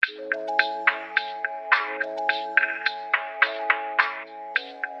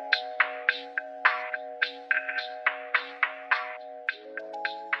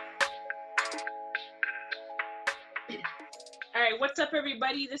right, what's up,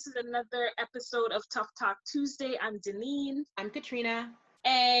 everybody? This is another episode of Tough Talk Tuesday. I'm Deneen. I'm Katrina.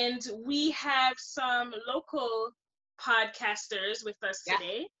 And we have some local podcasters with us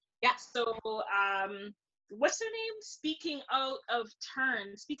today. Yeah. So, what's their name? Speaking out of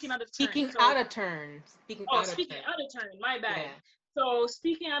turn. Speaking out of turn. Speaking out of turn. My bad. Yeah. So,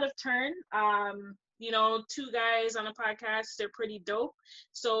 speaking out of turn, two guys on a podcast, they're pretty dope.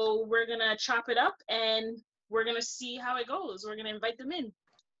 So, we're going to chop it up and we're going to see how it goes. We're going to invite them in.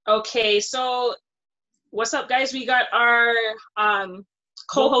 Okay, so what's up, guys? We got our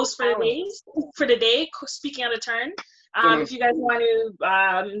co-host for the day, speaking out of turn. If you guys want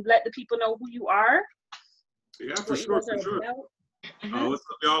to let the people know who you are. Yeah, for sure. What's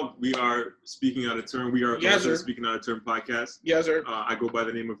up, y'all? We are Speaking Out of Turn. We are also Speaking Out of Turn podcast. Yes, sir. I go by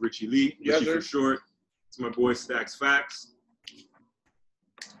the name of Richie Lee. Yes, Richie sir. For short. It's my boy Stacks Facts.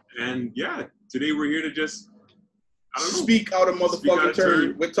 And yeah, today we're here to just speak out of motherfucking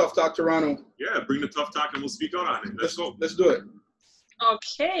turn with Tough Talk Toronto. Yeah, bring the tough talk and we'll speak out on it. Let's go. Let's do it.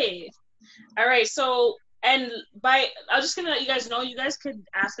 Okay. All right. So, I'm just gonna let you guys know, you guys could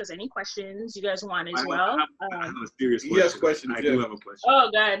ask us any questions you guys want as well. I have a serious question. Yes, question. I do have a question. Oh,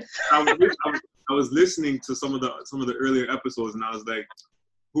 God. I was listening to some of the earlier episodes, and I was like,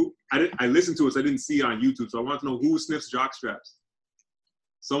 I listened to it, so I didn't see it on YouTube. So I want to know who sniffs jock straps.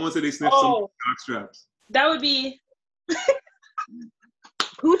 Someone said they sniffed some jock straps. That would be.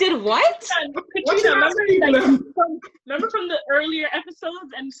 Who did what? Katrina, remember from the earlier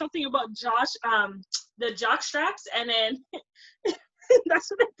episodes and something about Josh, the jock straps, and then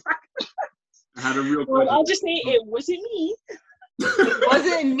that's what they talked about. I had a real question. I'll just say it wasn't me. It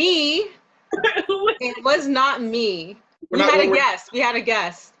wasn't me. It was not me. We had a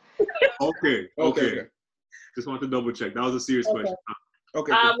guess. Okay. Just want to double check. That was a serious question.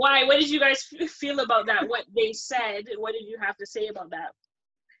 Okay. Why? What did you guys feel about that? What they said? What did you have to say about that?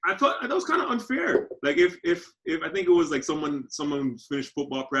 I thought that was kind of unfair. Like if I think it was like someone finished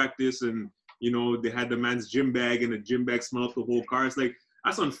football practice and they had the man's gym bag and the gym bag smelled up the whole car. It's like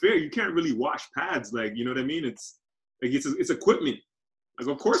that's unfair. You can't really wash pads. Like you know what I mean? It's like it's equipment. Like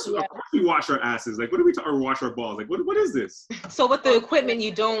of course we wash our asses. Like what are we talking? Or wash our balls? Like what is this? So with the equipment,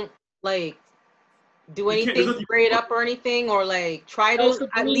 you don't like do anything, spray it up or anything, or like try to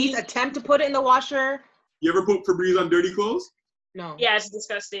at least attempt to put it in the washer. You ever put Febreze on dirty clothes? No. Yeah, it's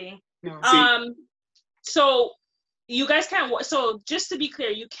disgusting. No. So you guys can't. So just to be clear,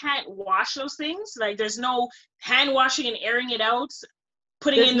 you can't wash those things. Like there's no hand washing and airing it out,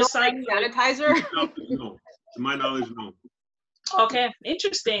 putting in the sanitizer. No, to my knowledge, no. Okay,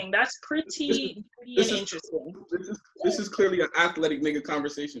 interesting. That's pretty interesting. This is clearly an athletic nigga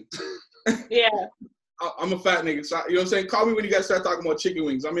conversation. Yeah. I'm a fat nigga, so, you know what I'm saying? Call me when you guys start talking about chicken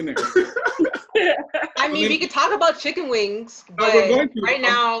wings. I'm in there. I mean, we could talk about chicken wings, but right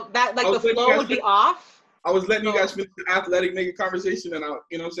now, that the flow would be off. I was letting you guys finish the athletic nigga conversation, and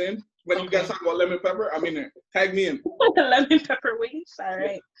you know what I'm saying? When you guys talk about lemon pepper, I'm in there. Tag me in. Lemon pepper wings? All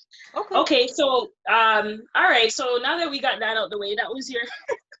right. Okay, so, all right, so now that we got that out the way, that was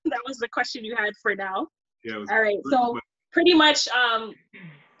the question you had for now. Yeah. All right, so pretty much,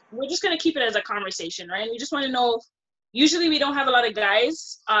 we're just going to keep it as a conversation, right? We just want to know, usually we don't have a lot of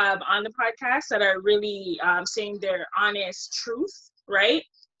guys on the podcast that are really saying their honest truth, right?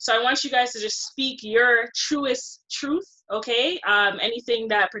 So I want you guys to just speak your truest truth, okay? Anything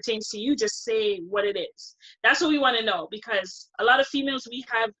that pertains to you, just say what it is. That's what we want to know, because a lot of females, we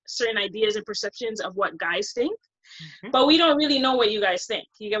have certain ideas and perceptions of what guys think, but we don't really know what you guys think.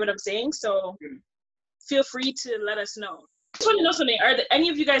 You get what I'm saying? So feel free to let us know. I just want to know something. Are any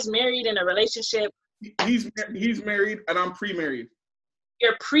of you guys married, in a relationship? He's married and I'm pre-married.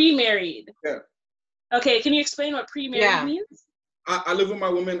 You're pre-married? Yeah. Okay, can you explain what pre-married means? I live with my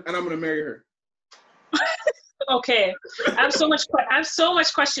woman and I'm going to marry her. Okay. I have so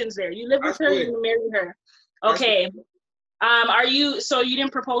much questions there. You live with her, you marry her. Okay. So you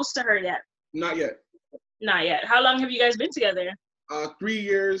didn't propose to her yet? Not yet. Not yet. How long have you guys been together? 3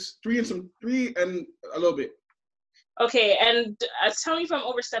 years, 3 and a little bit. Okay, and tell me if I'm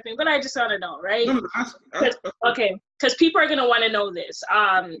overstepping, but I just want to know, right? No, okay, because people are gonna want to know this.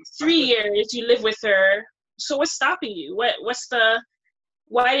 3 years you live with her, so what's stopping you? Why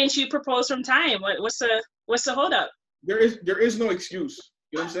didn't you propose from time? What's the hold up? There is no excuse.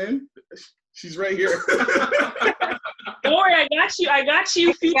 You know what I'm saying? She's right here. Don't worry, I got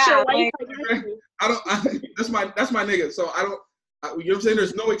you, future wife. That's my nigga. So I don't. You know what I'm saying?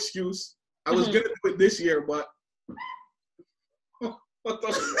 There's no excuse. I was gonna do it this year, but. What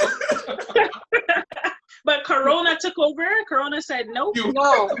the But Corona took over. Corona said nope.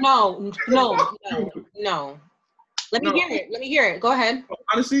 No. Let me hear it. Go ahead.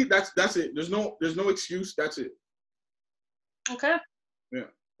 Honestly, that's it. There's no excuse. That's it. Okay. Yeah.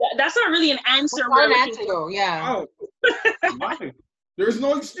 That's not really an answer. That's not an answer, though. Yeah. Why? There's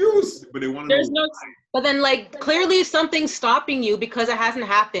no excuse. But they want to. There's no. But then, like, clearly something's stopping you because it hasn't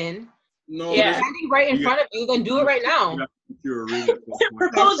happened. No. Yeah. Standing right in front of you, then do it right now.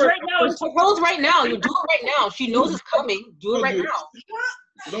 Propose right now. Propose right now. You do it right now. She knows it's coming. Do it right now.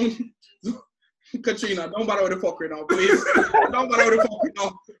 Don't, Katrina, don't bother with the fuck right now, please. Don't bother with the fuck right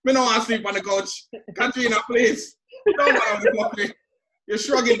now. Me don't want to sleep on the couch. Katrina, please. Don't bother with the fuck right. You're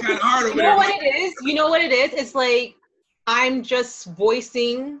shrugging kind of hard over there. You know what it is? It's like I'm just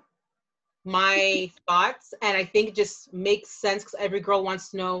voicing my thoughts, and I think it just makes sense because every girl wants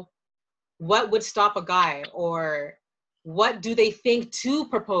to know what would stop a guy, or what do they think to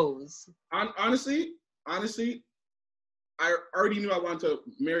propose. Honestly, I already knew I wanted to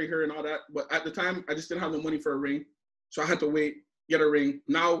marry her and all that, but at the time, I just didn't have the money for a ring, so I had to wait, get a ring.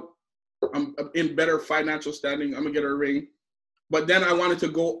 Now, I'm in better financial standing. I'm gonna get her a ring, but then I wanted to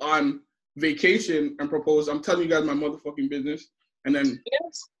go on vacation and propose. I'm telling you guys my motherfucking business, and then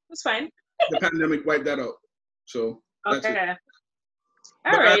that's fine. The pandemic wiped that out. So that's okay. It.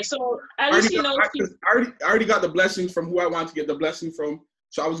 All right. So at least you know. I already got the blessings from who I wanted to get the blessing from,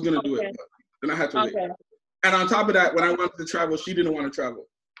 so I was gonna do it, but then I had to wait. And on top of that, when I wanted to travel, she didn't want to travel.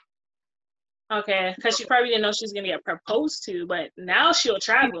 Okay, because she probably didn't know she was gonna get proposed to, but now she'll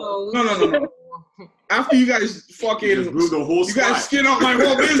travel. No. After you guys fucking you guys skin out my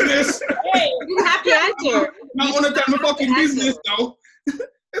whole business. Hey, you didn't have to answer. Not want to tell my fucking business though.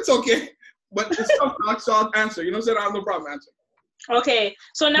 It's okay, but it's tough. So I'll answer. You know what I'm saying? I have no problem answering. Okay,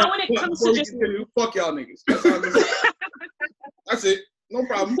 so now when it comes to just fuck y'all niggas. That's it. No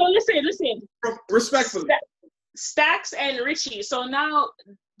problem. So listen. Respectfully. Stacks and Richie. So now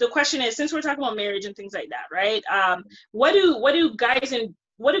the question is, since we're talking about marriage and things like that, right? What do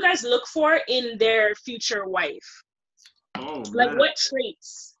guys look for in their future wife? Oh, like man. What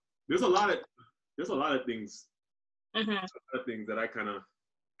traits? There's a lot of things. Mm-hmm. A lot of things that I kind of.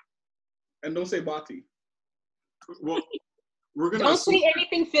 And don't say bati. Well, we're gonna don't say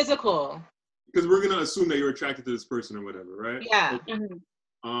anything physical. Because we're gonna assume that you're attracted to this person or whatever, right? Yeah. Okay.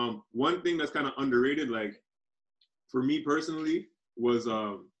 Mm-hmm. One thing that's kind of underrated, like for me personally, was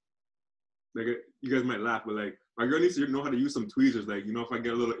like you guys might laugh, but like my girl needs to know how to use some tweezers. Like, you know, if I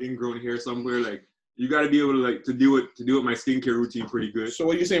get a little ingrown hair somewhere, like you got to be able to like to do it my skincare routine pretty good. So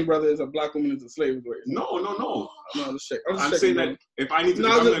what you're saying, brother, is a black woman is a slave? No. I'm saying that if I need to,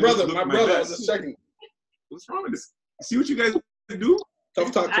 my brother, I was just checking. What's wrong with this? See what you guys do?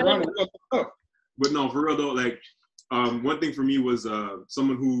 Tough talk to Ronald. But no, for real though, like one thing for me was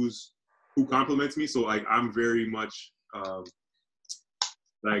someone who compliments me. So like I'm very much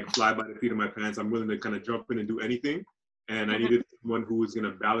like fly by the seat of my pants. I'm willing to kind of jump in and do anything. And I needed someone who was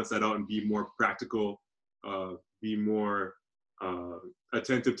gonna balance that out and be more practical, be more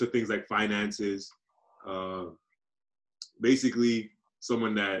attentive to things like finances. Basically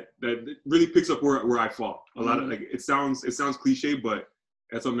someone that really picks up where I fall. A lot of like it sounds cliche, but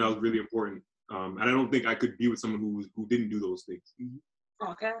that's something that was really important. And I don't think I could be with someone who didn't do those things.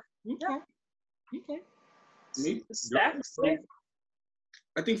 Okay. Me? Stacks.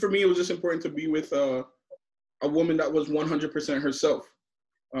 I think for me, it was just important to be with a woman that was 100% herself.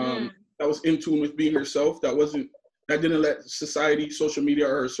 That was in tune with being herself. That didn't let society, social media,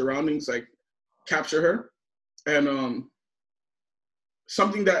 or her surroundings like capture her. And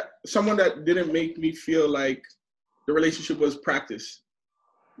someone that didn't make me feel like the relationship was practice.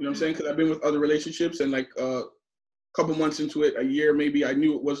 You know what I'm saying? Because I've been with other relationships, and like a couple months into it, a year maybe, I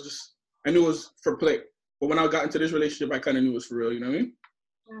knew it was for play. But when I got into this relationship, I kind of knew it was for real. You know what I mean?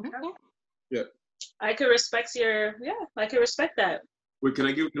 Okay. Yeah. I could respect that. Wait, can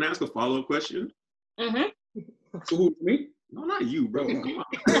I ask a follow-up question? Mm-hmm. So who, me? No, not you, bro. Come on.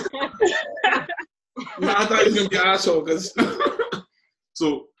 No, I thought he was gonna be an asshole. Cause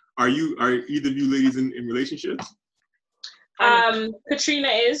so are either of you ladies in relationships? Katrina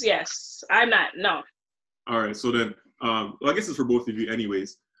is, yes. I'm not, no. All right, so then, well, I guess it's for both of you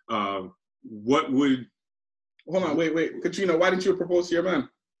anyways. What would... Hold on, wait. Katrina, why didn't you propose to your man?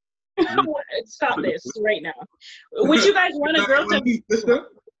 Stop this right now. Would you guys want a girl to...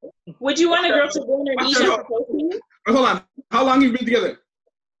 Would you want a girl to go in her knees and propose to you? Hold on. How long have you been together?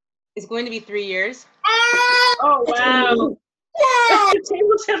 It's going to be 3 years. Oh, wow. Wow! The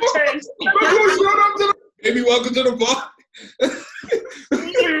tables have turned. Baby, welcome to the bar.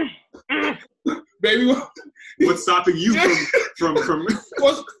 Baby, what's stopping you from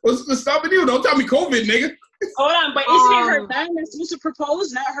what's stopping you? Don't tell me COVID, nigga. Hold on, but isn't it her man that's supposed to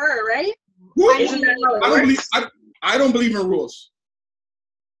propose, not her, right? I I don't believe in rules.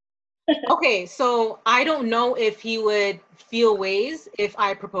 Okay, so I don't know if he would feel ways if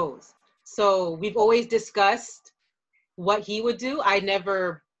I propose. So we've always discussed what he would do. I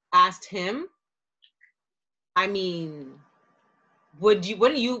never asked him. I mean, wouldn't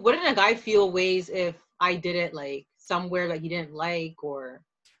a guy feel ways if I did it like somewhere that he didn't like or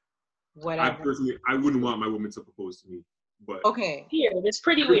whatever? I wouldn't want my woman to propose to me, but okay, Weird. It's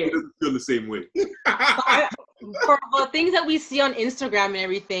pretty it weird. doesn't feel the same way. for the things that we see on Instagram and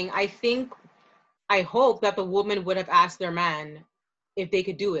everything, I hope that the woman would have asked their man if they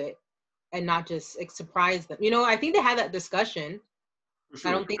could do it and not just like, surprise them. You know, I think they had that discussion. For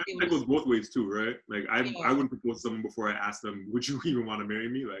sure. I don't think that goes both ways too, right? Like I wouldn't propose to someone before I ask them, would you even want to marry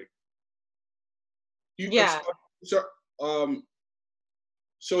me? Like, yeah.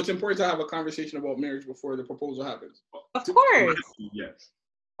 So it's important to have a conversation about marriage before the proposal happens. Of course. Yes.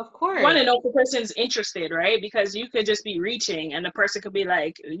 Of course. You want to know if the person's interested, right? Because you could just be reaching and the person could be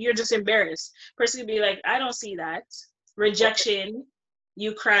like, you're just embarrassed. Person could be like, I don't see that. Rejection.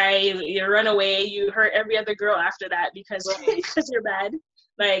 You cry, you run away, you hurt every other girl after that because you're bad.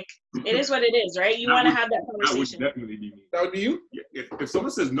 Like, it is what it is, right? You want to have that conversation. That would definitely be me. That would be you? Yeah, if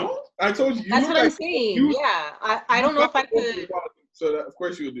someone says no, I told you. That's what I'm saying. Yeah. I don't know if I could. So of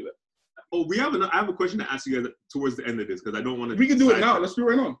course you would do that. Oh, I have a question to ask you guys towards the end of this because I don't want to. We can do it now. Let's do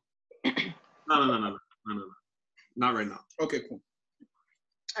it right now. No. Not right now. Okay, cool.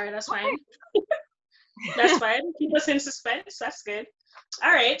 All right, that's fine. That's fine. Keep us in suspense. That's good.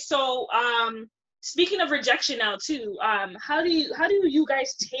 All right. So, speaking of rejection now too, how do you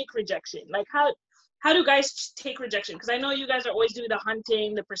guys take rejection? Like how do guys take rejection? Because I know you guys are always doing the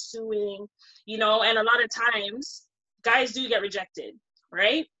hunting, the pursuing, you know, and a lot of times guys do get rejected,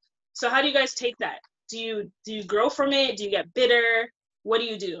 right? So how do you guys take that? Do you grow from it? Do you get bitter? What do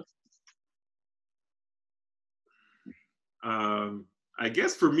you do? I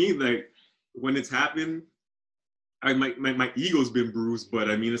guess for me, like when it's happened, my ego's been bruised,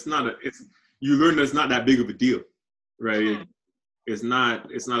 but I mean, you learn that it's not that big of a deal, right? Mm-hmm. It's not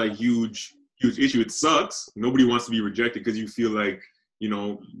a huge issue. It sucks. Nobody wants to be rejected because you feel like, you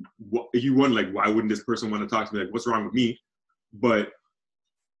know, you wonder like, why wouldn't this person want to talk to me? Like, what's wrong with me? But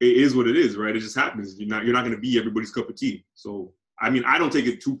it is what it is, right? It just happens. You're not going to be everybody's cup of tea. So, I mean, I don't take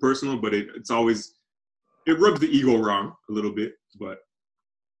it too personal, but it rubs the ego wrong a little bit, but.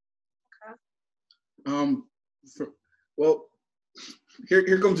 Well,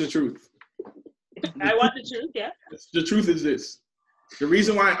 here comes the truth. I want the truth, yeah. The truth is this. The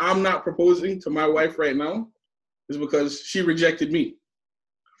reason why I'm not proposing to my wife right now is because she rejected me.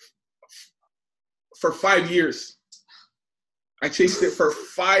 For 5 years. I chased it for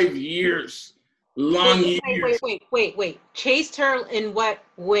 5 years. Long years. Wait. Chased her in what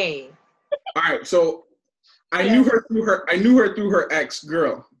way? All right, so I knew her through her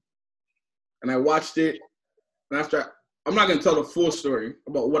ex-girl. And I watched it. And after I'm not gonna tell the full story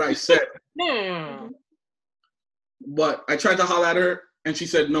about what I said. But I tried to holler at her and she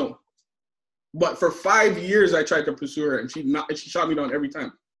said no. But for 5 years I tried to pursue her and she shot me down every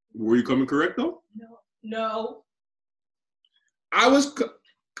time. Were you coming correct though? No. I was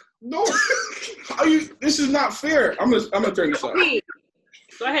no. How you? This is not fair. I'm gonna turn this off.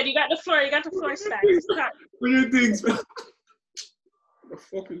 Go ahead. You got the floor. Stack. What are your things? What the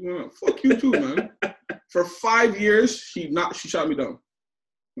fuck is going on? Fuck you too, man. For 5 years, she shot me down,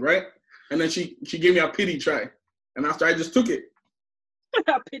 right? And then she gave me a pity try, and after I just took it.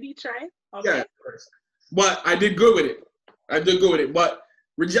 A pity try. Okay. Yeah, but I did good with it. But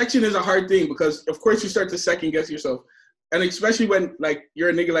rejection is a hard thing because, of course, you start to second guess yourself. And especially when like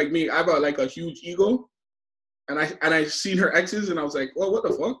you're a nigga like me, I have a huge ego, and I seen her exes, and I was like, well, what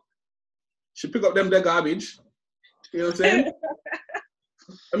the fuck? She pick up them dead garbage. You know what I'm saying?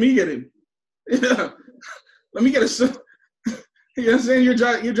 Let me get in. Yeah. Let me get a. You know what I'm saying?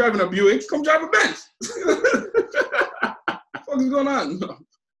 You're driving a Buick. Come drive a Benz. What the fuck is going on? No.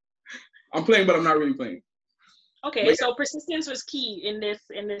 I'm playing, but I'm not really playing. Okay, but, so persistence was key in this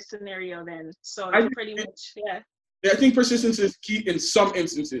scenario then. So pretty much, yeah. Yeah, I think persistence is key in some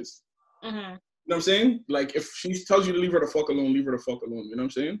instances. Mm-hmm. You know what I'm saying? Like, if she tells you to leave her the fuck alone, leave her the fuck alone. You know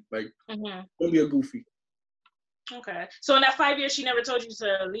what I'm saying? Like, don't be a goofy. Okay. So in that 5 years, she never told you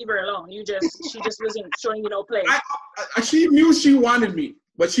to leave her alone. She just wasn't showing you no play. She knew she wanted me,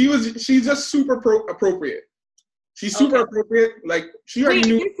 but she's just super appropriate. She's super appropriate. Like, she already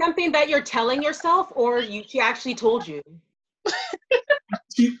knew. Is this something that you're telling yourself, or she actually told you?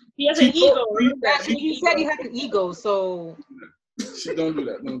 He has an ego. You said you had an ego, so. Don't do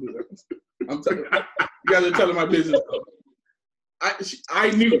that. Don't do that. I'm telling you. You guys are telling my business.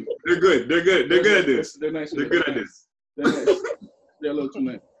 I knew. They're good. They're good. They're good at this. They're nice. They're good at this. They're nice. They're a little too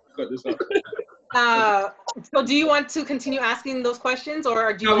nice. Cut this off. So do you want to continue asking those questions,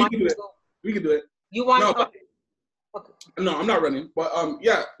 or do you want to? We can do it. You want? No, okay. No, I'm not running. But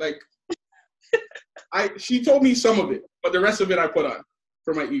yeah, like she told me some of it, but the rest of it I put on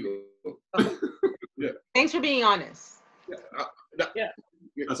for my ego. Okay. Yeah. Thanks for being honest. Yeah.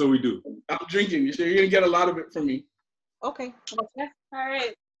 That's what we do. I'm drinking. You're gonna get a lot of it from me. Okay. Okay. All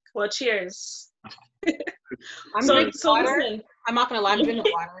right. Well, cheers. I'm so drinking water. Listen. I'm not gonna lie. I'm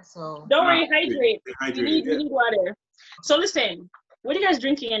drinking water. So don't worry. Hydrate. You need water. So listen. What are you guys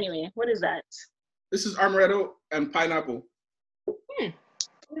drinking anyway? What is that? This is amaretto and pineapple.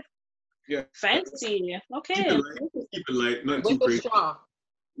 Yeah. Fancy. Okay. Keep it light. Not too with the crazy. straw.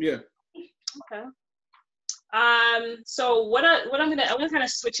 Yeah. Okay. So I'm gonna kind of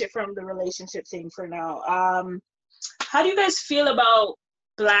switch it from the relationship thing for now. How do you guys feel about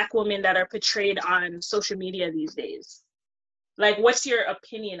Black women that are portrayed on social media these days? Like, what's your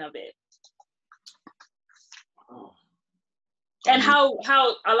opinion of it? And how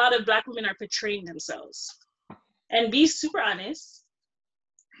a lot of Black women are portraying themselves? And be super honest.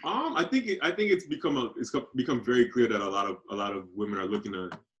 I think it's become very clear that a lot of women are looking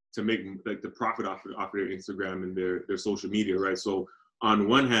to make like the profit off of their Instagram and their social media, right? So on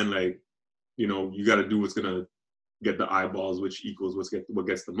one hand, like, you know, you got to do what's gonna get the eyeballs, which equals what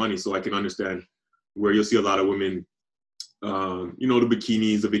gets the money. So I can understand where you'll see a lot of women, you know, the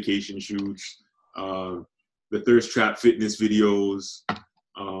bikinis, the vacation shoots, the thirst trap fitness videos,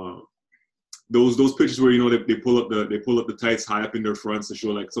 those pictures where, you know, they pull up the tights high up in their fronts to show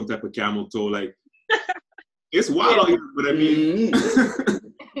like some type of camel toe. Like, it's wild out here, but I mean,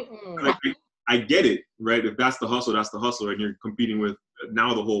 like, I get it, right? If that's the hustle, that's the hustle, and you're competing with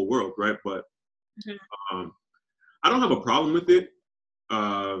now the whole world, right? But I don't have a problem with it.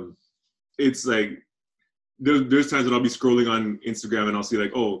 It's like there's times when I'll be scrolling on Instagram and I'll see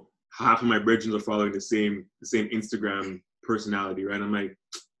like, oh, half of my brethren are following the same Instagram personality, right? I'm like,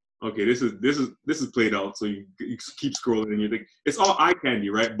 okay, this is played out. So you keep scrolling and you think it's all eye candy,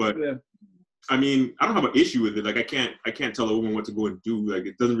 right? But yeah. I mean, I don't have an issue with it. Like, I can't tell a woman what to go and do. Like,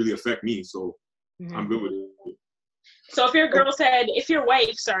 it doesn't really affect me, so I'm good with it. So if your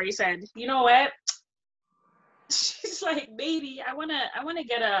wife said, you know what? She's like, baby, I wanna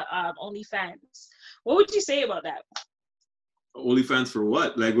get a OnlyFans. What would you say about that? OnlyFans for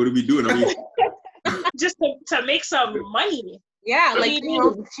what? Like, what are we doing? I mean, just to make some money. Yeah, like, you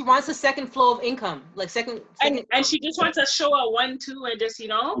know, she wants a second flow of income, like second and she just wants to show a 1-2 and just, you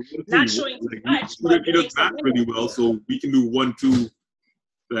know, not showing too much. He does math really well, so we can do 1-2,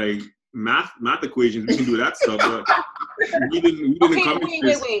 like math equations. We can do that stuff. But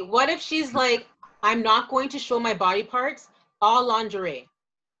wait. What if she's like, I'm not going to show my body parts, all lingerie?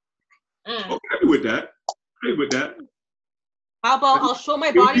 Okay, I'm with that. How about I'll show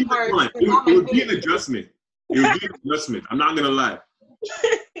my body parts? It would be an adjustment. It would be an adjustment. I'm not gonna lie,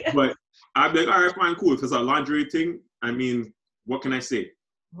 but I'd be like, all right, fine, cool. If it's a lingerie thing, I mean, what can I say?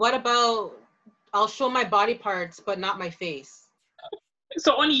 What about I'll show my body parts, but not my face?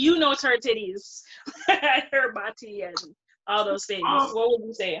 So only you know her titties, her body, and all those things. What would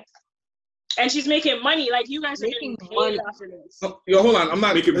you say? And she's making money. Like, you guys are getting paid off of this. Yo, hold on. I'm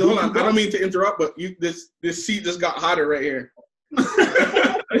not making. Hold on. I don't mean to interrupt, but this seat just got hotter right here.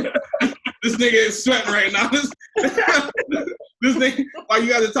 This nigga is sweating right now. This nigga, while you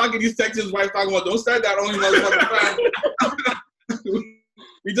guys are talking, he's texting his wife talking about, don't start that only motherfucking time.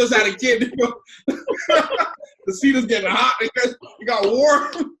 We just had a kid. The seat is getting hot. It got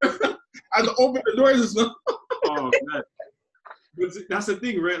warm. I had to open the doors and stuff. Oh, man. But that's the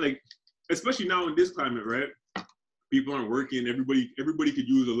thing, right? Like, especially now in this climate, right? People aren't working. Everybody could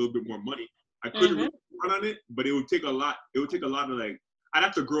use a little bit more money. I couldn't really run on it, but it would take a lot. It would take a lot of, like, I'd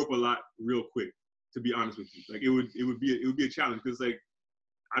have to grow up a lot real quick, to be honest with you. Like, it would be a challenge, because, like,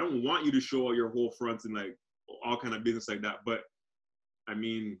 I don't want you to show all your whole fronts and, like, all kind of business like that. But I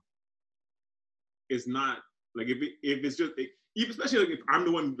mean, it's not like, if it's just, especially like if I'm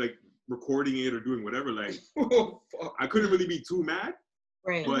the one like recording it or doing whatever, like, I couldn't really be too mad.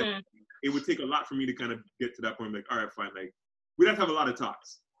 Right. But it would take a lot for me to kind of get to that point. Like, all right, fine. Like, we'd have to have a lot of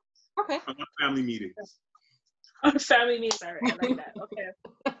talks. Okay. A lot of family meetings. Family meetings. All right, I like that. Okay.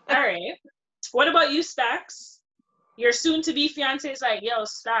 All right. What about you, Stacks? Your soon-to-be fiance is like, yo,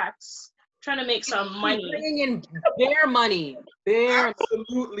 Stacks, trying to make some money. Bringing in bare money.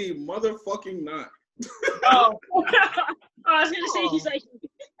 Absolutely motherfucking not. Oh. I was going to say, he's like,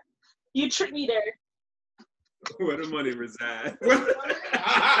 you tricked me there. Where the money reside.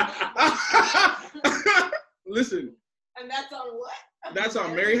 Listen, And that's on what? That's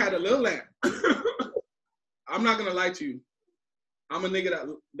on Mary Had a Little Lamb. I'm not gonna lie to you. I'm a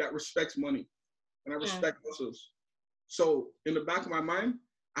nigga that respects money, and I respect hustles. So in the back of my mind,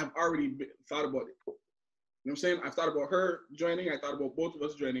 I've already thought about it. You know what I'm saying? I've thought about her joining. I thought about both of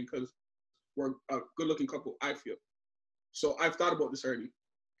us joining because we're a good-looking couple, I feel. So I've thought about this already.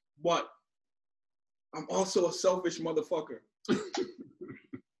 But I'm also a selfish motherfucker.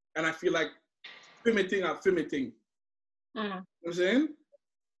 And I feel like fimiting. You know what I'm saying?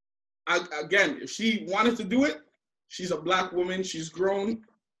 Again, if she wanted to do it, she's a black woman. She's grown.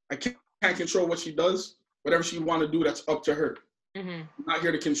 I can't control what she does. Whatever she want to do, that's up to her. I'm not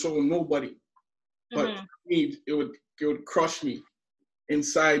here to control nobody. But for me, it would crush me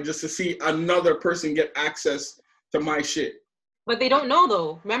inside just to see another person get access to my shit. But they don't know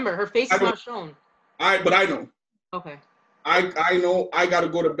though. Remember, her face is not shown. But I know. Okay. I know I gotta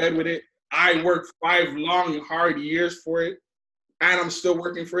go to bed with it. I worked 5 long, hard years for it, and I'm still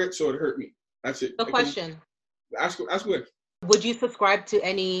working for it, so it hurt me. That's it. The question. Ask what? Would you subscribe to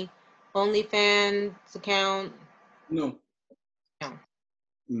any OnlyFans account? No.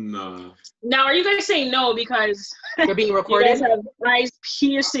 Nah. Now, are you guys saying no because you're being you recorded? guys have eyes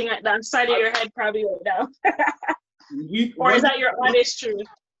piercing at the side of your head probably right now? Or is that your honest truth?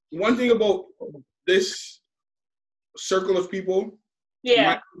 One thing about this circle of people,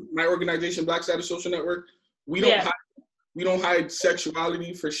 my organization, Black Status Social Network, we don't hide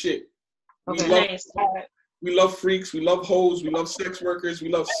sexuality for shit. Okay. We love freaks, we love hoes, we love sex workers, we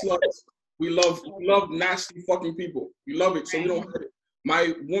love sluts, we love nasty fucking people. We love it, so we don't hide it.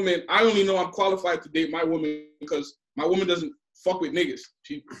 My woman, I only know I'm qualified to date my woman because my woman doesn't fuck with niggas.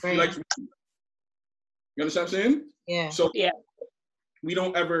 She likes me. You understand what I'm saying? Yeah. So we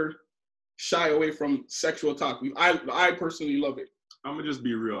don't ever shy away from sexual talk. I personally love it. I'm gonna just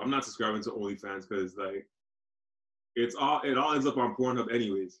be real. I'm not subscribing to OnlyFans because like it all ends up on Pornhub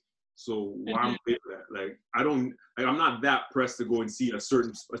anyways. So why am I paying for that? Like I'm not that pressed to go and see a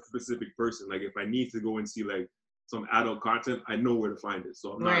specific person. Like if I need to go and see like some adult content, I know where to find it.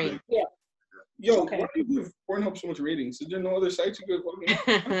 So I'm not really. Yeah. Yo, why do you give Pornhub so much ratings? Is there no other sites you could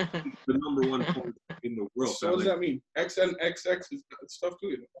fucking? The number one porn in the world. So what does that mean? XNXX is stuff to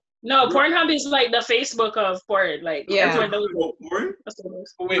it. No, Pornhub is like the Facebook of porn. Like that's where those porn?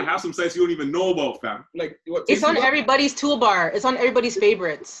 Oh, wait, I have some sites you don't even know about, fam. Like what? It's on everybody's toolbar. It's on everybody's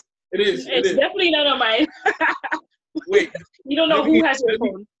favorites. It is. It's definitely not on mine. Wait. You don't know who has your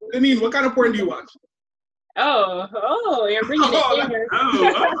phone. Janine, what kind of porn do you watch? Oh, you're bringing it in here.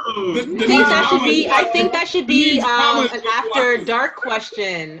 I think that should be an after dark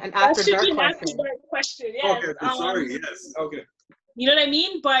question. An after dark question. After dark question. Yes. Okay, sorry. Yes. Okay. You know what I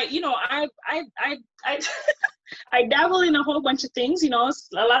mean? But you know, I dabble in a whole bunch of things. You know,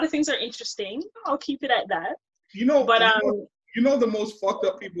 a lot of things are interesting. I'll keep it at that. You know, but you know the most fucked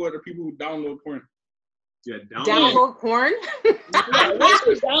up people are the people who download porn. Yeah, download porn. Yeah, once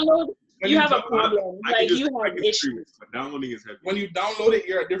you download, you have a problem. Like you have issues. Downloading is heavy. When you download it,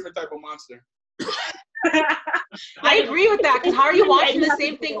 you're a different type of monster. I agree with that. Because how are you watching the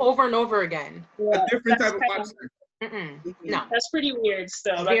same thing over and over again? Yeah, a different type of monster. No, that's pretty weird.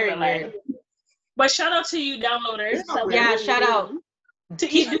 Still, very weird. But shout out to you, downloaders. Yeah, shout out to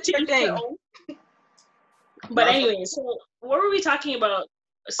each thing. But anyway, so what were we talking about?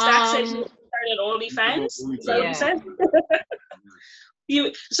 Stack said you started OnlyFans. Is that what you said?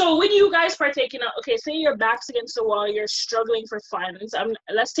 So when you guys partake in, okay, say your back's against the wall, you're struggling for funds.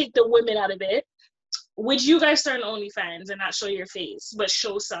 Let's take the women out of it. Would you guys start an OnlyFans and not show your face, but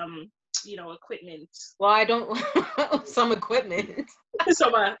show some, equipment? Well, I don't. Some equipment.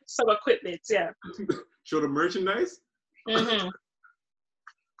 some equipment, yeah. Show the merchandise. Mm-hmm.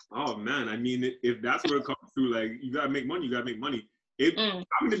 Oh man, I mean, if that's where it comes through, like you gotta make money. I'm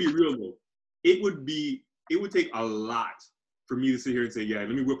gonna be real though. It would take a lot for me to sit here and say, yeah, let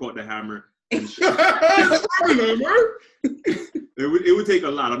me whip out the hammer. And it would take a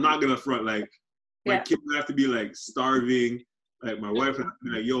lot. I'm not gonna front. Like my kids would have to be like starving. Like my wife would have to be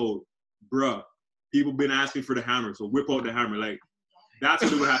like, yo, bruh, people been asking for the hammer, so whip out the hammer. Like that's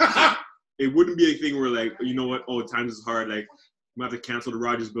what it would have to be. It wouldn't be a thing where like, you know what? Oh, times is hard. Like we have to cancel the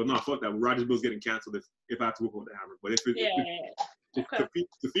Rogers bill. No, fuck that. Rogers bill's getting canceled if I have to whip out the hammer. But to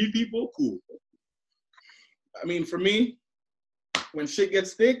feed people, cool. I mean, for me, when shit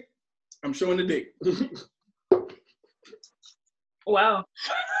gets thick, I'm showing the dick. Wow.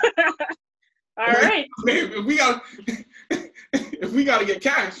 All right. If we gotta get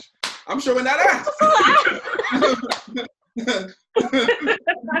cash, I'm showing that ass.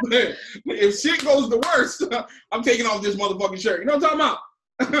 If shit goes the worst, I'm taking off this motherfucking shirt. You know what I'm talking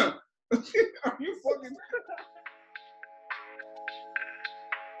about? Are you fucking?